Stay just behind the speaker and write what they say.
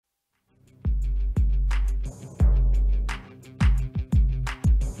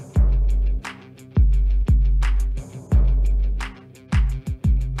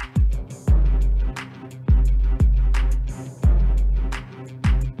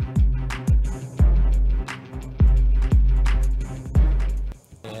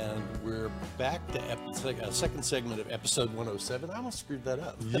back to second segment of episode 107. I almost screwed that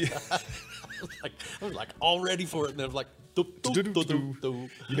up. Yeah. I was like all ready for it, and then I was like, doop, doop, doop, doop, doop.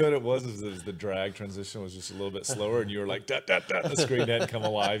 You know what it was? Is the drag transition was just a little bit slower, and you were like, dot, dot, dot. The screen hadn't come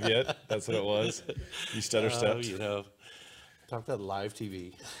alive yet. That's what it was. You stutter stepped. You know, talk about live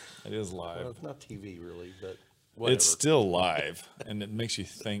TV. It is live. Well, it's not TV really, but whatever. It's still live, and it makes you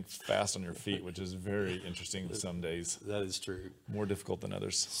think fast on your feet, which is very interesting some days. That is true. More difficult than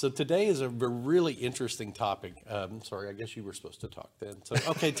others. So today is a really interesting topic. Sorry, I guess you were supposed to talk then. So,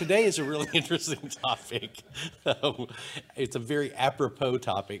 okay, today is a really interesting topic. It's a very apropos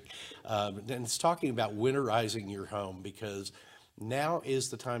topic, and it's talking about winterizing your home, because now is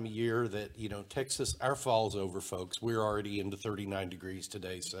the time of year that, you know, Texas, our fall's over, folks. We're already into 39 degrees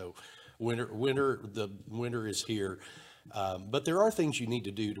today, so the winter is here. But there are things you need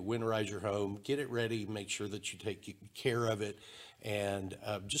to do to winterize your home, get it ready, make sure that you take care of it, and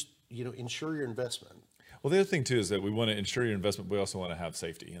just, you know, ensure your investment. Well, the other thing too is that we want to ensure your investment, but we also want to have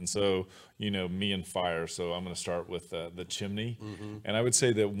safety. And so, you know, me and fire. So I'm going to start with the chimney. Mm-hmm. And I would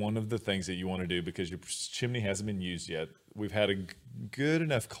say that one of the things that you want to do, because your chimney hasn't been used yet, we've had a good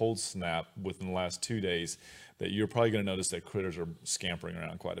enough cold snap within the last 2 days that you're probably going to notice that critters are scampering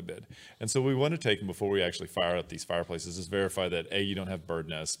around quite a bit. And so we want to take them before we actually fire up these fireplaces, is verify that A, you don't have bird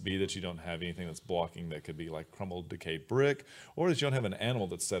nests, B, that you don't have anything that's blocking that could be like crumbled, decayed brick, or that you don't have an animal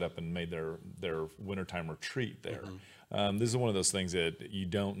that's set up and made their wintertime retreat there. Mm-hmm. This is one of those things that you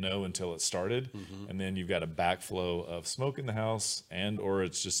don't know until it started, mm-hmm. and then you've got a backflow of smoke in the house, and or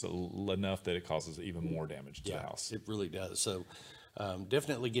it's just enough that it causes even more damage to the house. It really does. So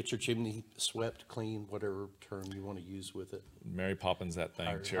definitely get your chimney swept, clean, whatever term you want to use with it. Mary Poppins that thing.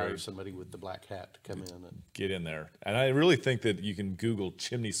 Hire somebody with the black hat to come in and get in there. And I really think that you can Google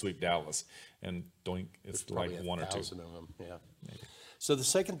chimney sweep Dallas, and doink, it's like one or two. Of them, yeah. Maybe. So the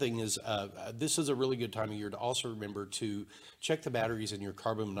second thing is, this is a really good time of year to also remember to check the batteries in your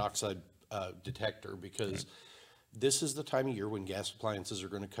carbon monoxide detector, because this is the time of year when gas appliances are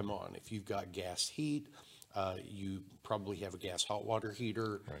going to come on. If you've got gas heat, you probably have a gas hot water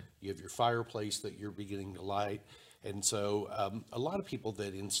heater, you have your fireplace that you're beginning to light. And so a lot of people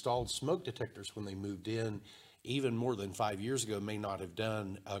that installed smoke detectors when they moved in, even more than 5 years ago, may not have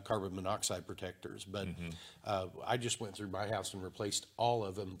done carbon monoxide protectors. But I just went through my house and replaced all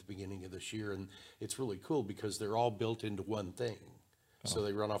of them at the beginning of this year. And it's really cool because they're all built into one thing. So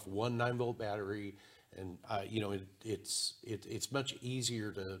they run off one 9-volt battery. And you know, it's much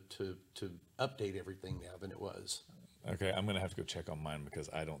easier to update everything now than it was. Okay, I'm gonna have to go check on mine because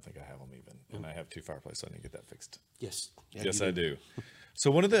I don't think I have them even, and I have 2 fireplaces, so I need to get that fixed. Yes, yes, I do.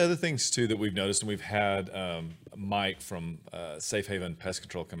 So one of the other things too that we've noticed, and we've had Mike from Safe Haven Pest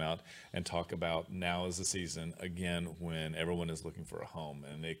Control come out and talk about, now is the season again when everyone is looking for a home,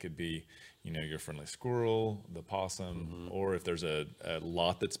 and it could be, you know, your friendly squirrel, the possum, or if there's a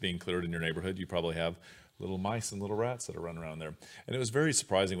lot that's being cleared in your neighborhood, you probably have little mice and little rats that are running around there. And it was very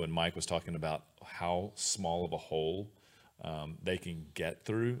surprising when Mike was talking about how small of a hole they can get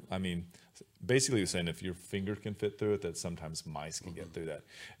through. I mean, basically he was saying if your finger can fit through it, that sometimes mice can get through that.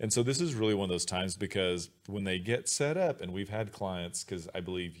 And so this is really one of those times, because when they get set up, and we've had clients, because I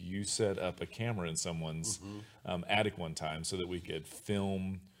believe you set up a camera in someone's attic one time so that we could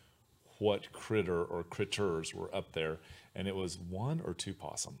film what critter or critters were up there, and it was 1 or 2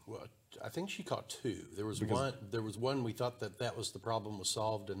 possum. Well, I think she caught 2. There was one. There was one. We thought that was the problem was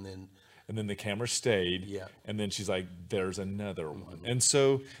solved, and then the camera stayed. Yeah. And then she's like, "There's another one." And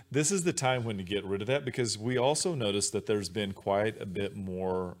so this is the time when to get rid of that, because we also noticed that there's been quite a bit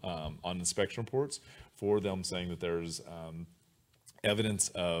more on inspection reports for them saying that there's evidence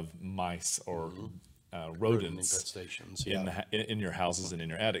of mice or rodents infestations in your houses and in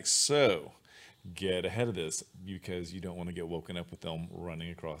your attics. So get ahead of this, because you don't want to get woken up with them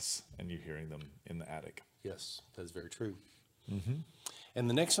running across and you hearing them in the attic. Yes, that's very true. And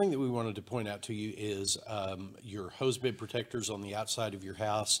the next thing that we wanted to point out to you is your hose bib protectors on the outside of your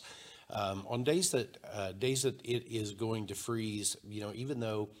house. On days that it is going to freeze, you know, even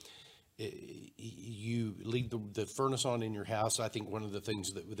though you leave the furnace on in your house, I think one of the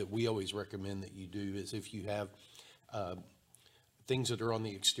things that we always recommend that you do is, if you have things that are on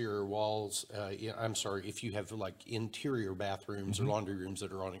the exterior walls, if you have like interior bathrooms or laundry rooms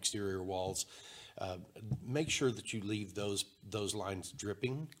that are on exterior walls, make sure that you leave those lines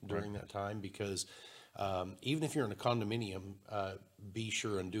dripping during that time, because even if you're in a condominium, be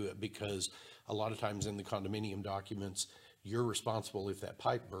sure and do it, because a lot of times in the condominium documents, you're responsible if that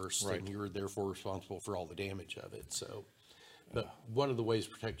pipe bursts, and you're therefore responsible for all the damage of it. So, but one of the ways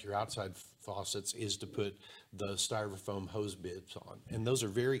to protect your outside faucets is to put the styrofoam hose bibs on. And those are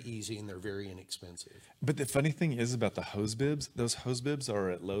very easy and they're very inexpensive. But the funny thing is about the hose bibs, those hose bibs are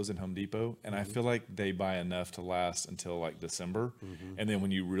at Lowe's and Home Depot, and I feel like they buy enough to last until like December. And then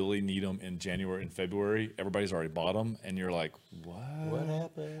when you really need them in January and February, everybody's already bought them, and you're like, What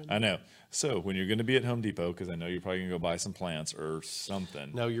happened? I know. So when you're going to be at Home Depot, because I know you're probably going to go buy some plants or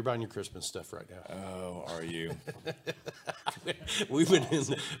something. No, you're buying your Christmas stuff right now. Oh, are you? We went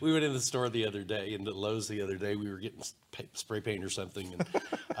in the store the other day, into Lowe's the other day. We were getting spray paint or something, and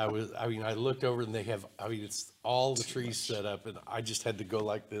I looked over and it's all the trees set up, and I just had to go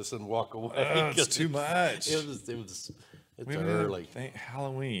like this and walk away. It's too much. It's early.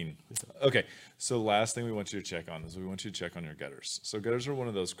 Halloween. Okay, so last thing we want you to check on is we want you to check on your gutters. So gutters are one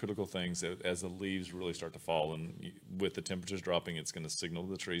of those critical things that as the leaves really start to fall and with the temperatures dropping, it's going to signal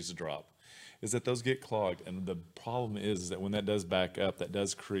the trees to drop, is that those get clogged. And the problem is that when that does back up, that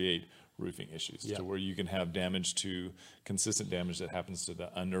does create roofing issues to where you can have consistent damage that happens to the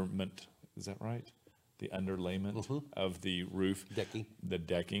underment. Is that right? The underlayment of the roof. The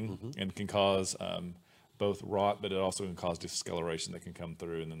decking, and can cause both rot, but it also can cause discoloration that can come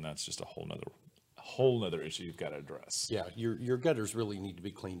through, and then that's just a whole nother issue you've got to address. Yeah, your gutters really need to be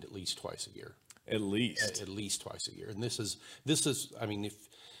cleaned at least twice a year. At least Twice a year. And this is if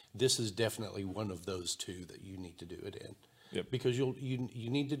this is definitely one of those two that you need to do it in. Yep. Because you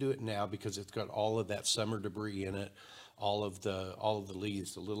need to do it now because it's got all of that summer debris in it, all of the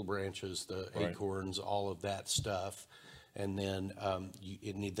leaves, the little branches, the acorns, all of that stuff. And then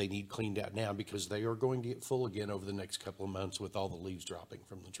they need cleaned out now because they are going to get full again over the next couple of months with all the leaves dropping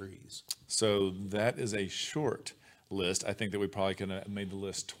from the trees. So that is a short list. I think that we probably could have made the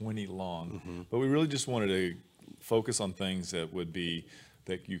list 20 long, but we really just wanted to focus on things that would be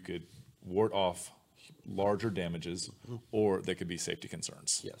that you could ward off larger damages or they could be safety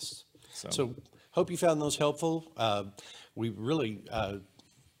concerns. Yes. So hope you found those helpful. We really,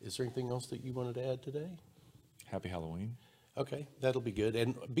 is there anything else that you wanted to add today? Happy Halloween. Okay, that'll be good.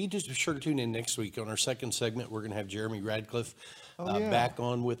 And be just sure to tune in next week on our second segment. We're going to have Jeremy Radcliffe back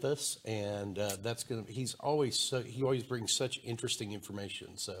on with us, and he always brings such interesting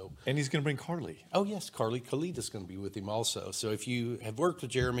information. So, and he's going to bring Carly. Oh yes, Carly Khalid is going to be with him also. So if you have worked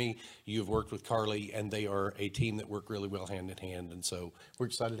with Jeremy, you have worked with Carly, and they are a team that work really well hand in hand. And so we're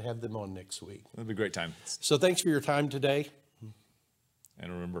excited to have them on next week. It'll be a great time. So thanks for your time today.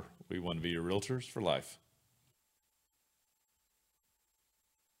 And remember, we want to be your realtors for life.